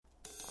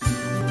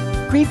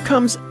Grief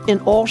comes in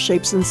all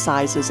shapes and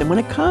sizes, and when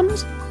it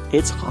comes,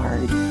 it's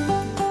hard.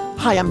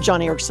 Hi, I'm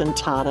Joni Eareckson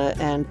Tada,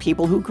 and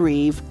people who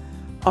grieve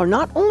are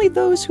not only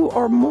those who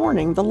are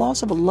mourning the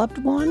loss of a loved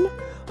one,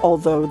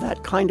 although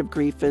that kind of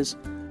grief is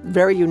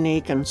very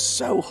unique and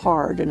so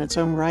hard in its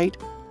own right,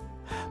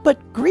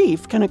 but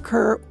grief can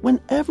occur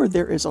whenever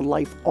there is a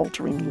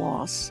life-altering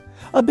loss,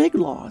 a big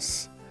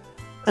loss.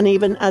 And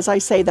even as I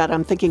say that,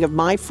 I'm thinking of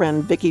my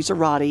friend Vicky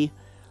Zarate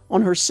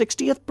on her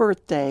 60th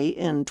birthday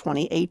in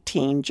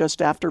 2018,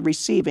 just after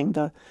receiving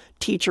the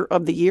Teacher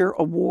of the Year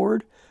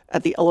award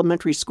at the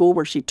elementary school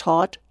where she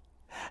taught.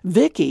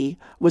 Vicky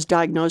was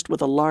diagnosed with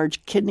a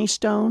large kidney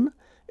stone.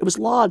 It was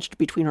lodged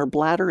between her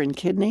bladder and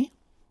kidney.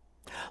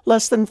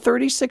 Less than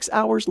 36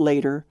 hours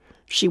later,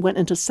 she went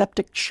into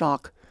septic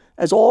shock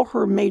as all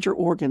her major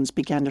organs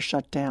began to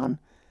shut down.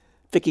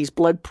 Vicky's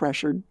blood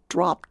pressure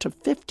dropped to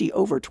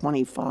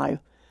 50/25.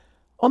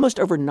 Almost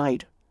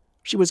overnight,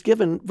 she was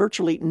given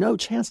virtually no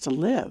chance to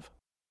live.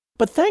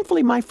 But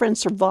thankfully, my friend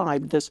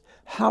survived this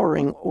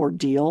harrowing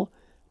ordeal,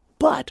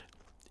 but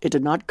it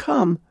did not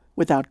come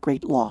without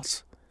great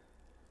loss.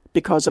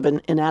 Because of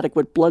an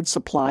inadequate blood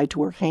supply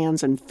to her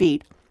hands and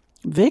feet,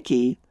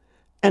 Vicky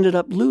ended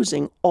up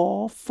losing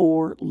all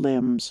 4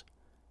 limbs.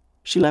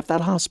 She left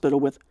that hospital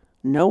with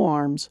no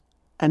arms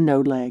and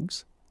no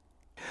legs.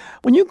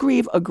 When you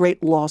grieve a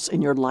great loss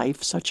in your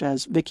life, such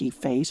as Vicky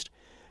faced,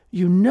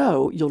 you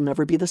know you'll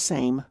never be the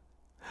same.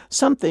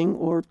 Something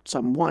or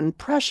someone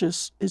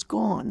precious is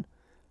gone.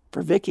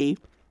 For Vicky,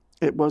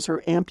 it was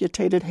her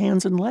amputated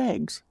hands and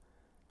legs.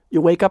 You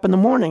wake up in the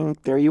morning,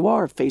 there you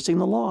are, facing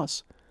the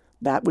loss.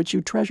 That which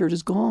you treasured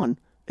is gone.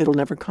 It'll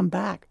never come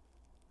back.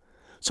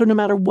 So no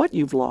matter what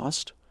you've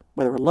lost,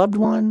 whether a loved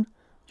one,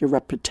 your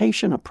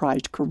reputation, a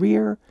prized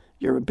career,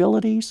 your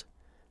abilities,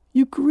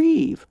 you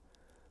grieve,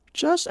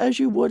 just as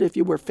you would if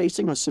you were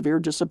facing a severe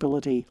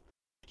disability.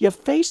 You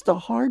face the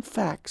hard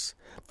facts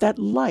that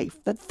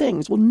life, that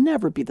things will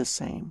never be the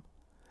same,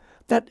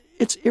 that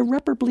it's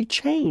irreparably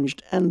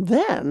changed, and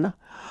then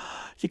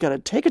you got to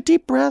take a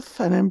deep breath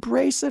and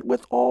embrace it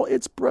with all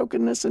its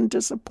brokenness and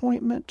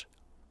disappointment.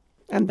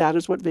 And that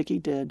is what Vicky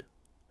did.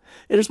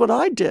 It is what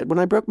I did when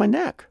I broke my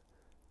neck.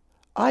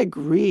 I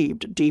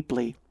grieved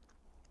deeply.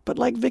 But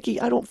like Vicky,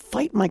 I don't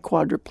fight my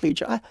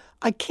quadriplegia.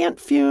 I can't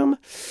fume.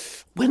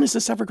 When is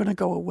this ever going to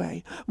go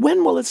away?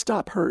 When will it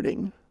stop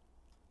hurting?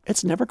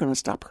 It's never going to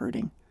stop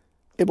hurting.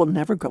 It will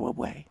never go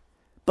away.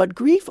 But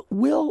grief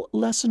will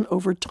lessen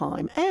over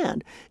time.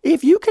 And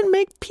if you can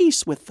make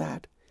peace with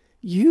that,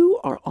 you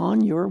are on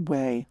your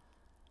way.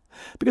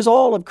 Because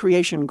all of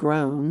creation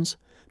groans.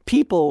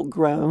 People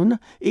groan.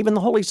 Even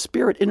the Holy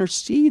Spirit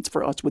intercedes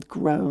for us with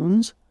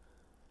groans.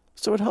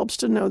 So it helps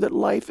to know that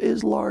life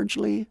is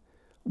largely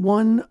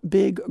one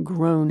big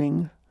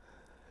groaning.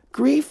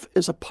 Grief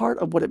is a part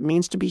of what it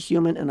means to be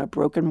human in a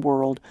broken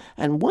world.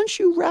 And once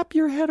you wrap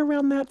your head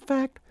around that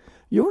fact,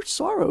 your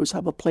sorrows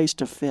have a place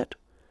to fit.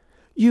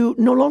 You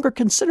no longer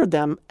consider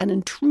them an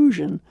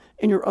intrusion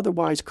in your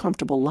otherwise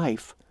comfortable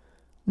life.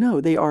 No,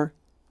 they are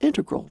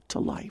integral to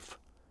life.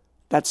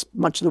 That's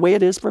much the way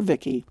it is for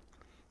Vicky.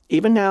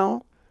 Even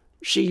now,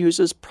 she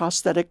uses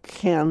prosthetic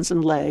hands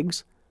and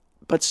legs,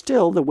 but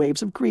still the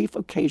waves of grief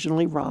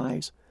occasionally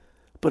rise.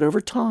 But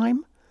over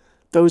time,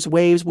 those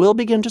waves will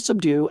begin to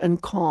subdue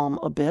and calm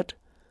a bit.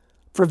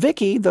 For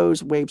Vicky,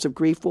 those waves of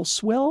grief will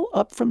swell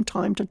up from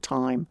time to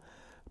time,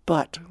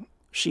 but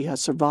she has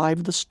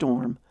survived the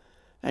storm,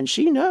 and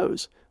she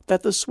knows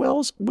that the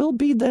swells will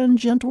be then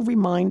gentle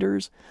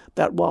reminders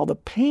that while the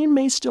pain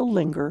may still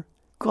linger,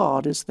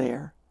 God is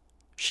there.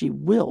 She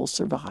will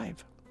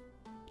survive.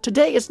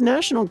 Today is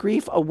National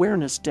Grief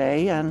Awareness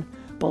Day, and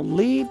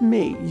believe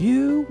me,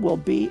 you will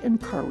be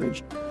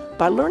encouraged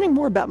by learning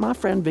more about my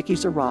friend Vicky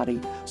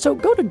Zarate. So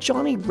go to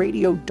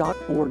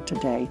johnnyradio.org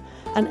today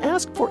and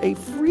ask for a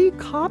free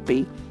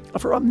copy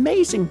of her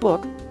amazing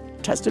book,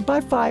 Tested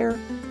by Fire,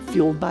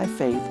 Fueled by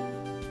Faith.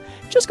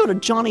 Just go to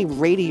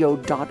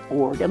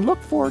johnnyradio.org and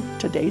look for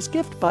today's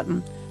gift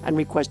button and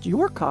request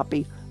your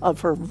copy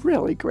of her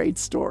really great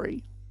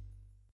story.